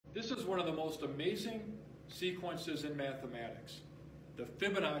one of the most amazing sequences in mathematics, the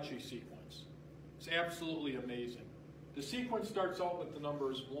Fibonacci sequence. It's absolutely amazing. The sequence starts out with the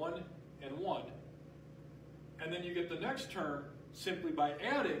numbers 1 and 1, and then you get the next term simply by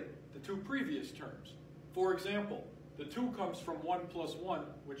adding the two previous terms. For example, the 2 comes from 1 plus 1,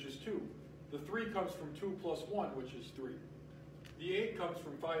 which is 2. The 3 comes from 2 plus 1, which is 3. The 8 comes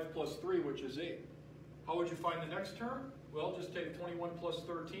from 5 plus 3, which is 8. How would you find the next term? Well, just take 21 plus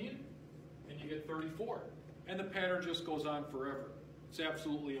 13, and you get 34. And the pattern just goes on forever. It's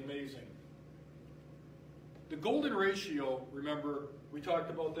absolutely amazing. The golden ratio, remember, we talked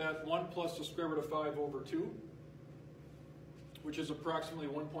about that, 1 plus the square root of 5 over 2, which is approximately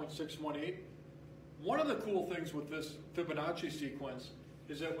 1.618. One of the cool things with this Fibonacci sequence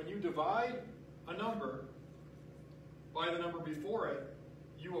is that when you divide a number by the number before it,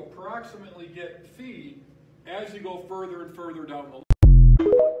 you approximately get phi as you go further and further down the line.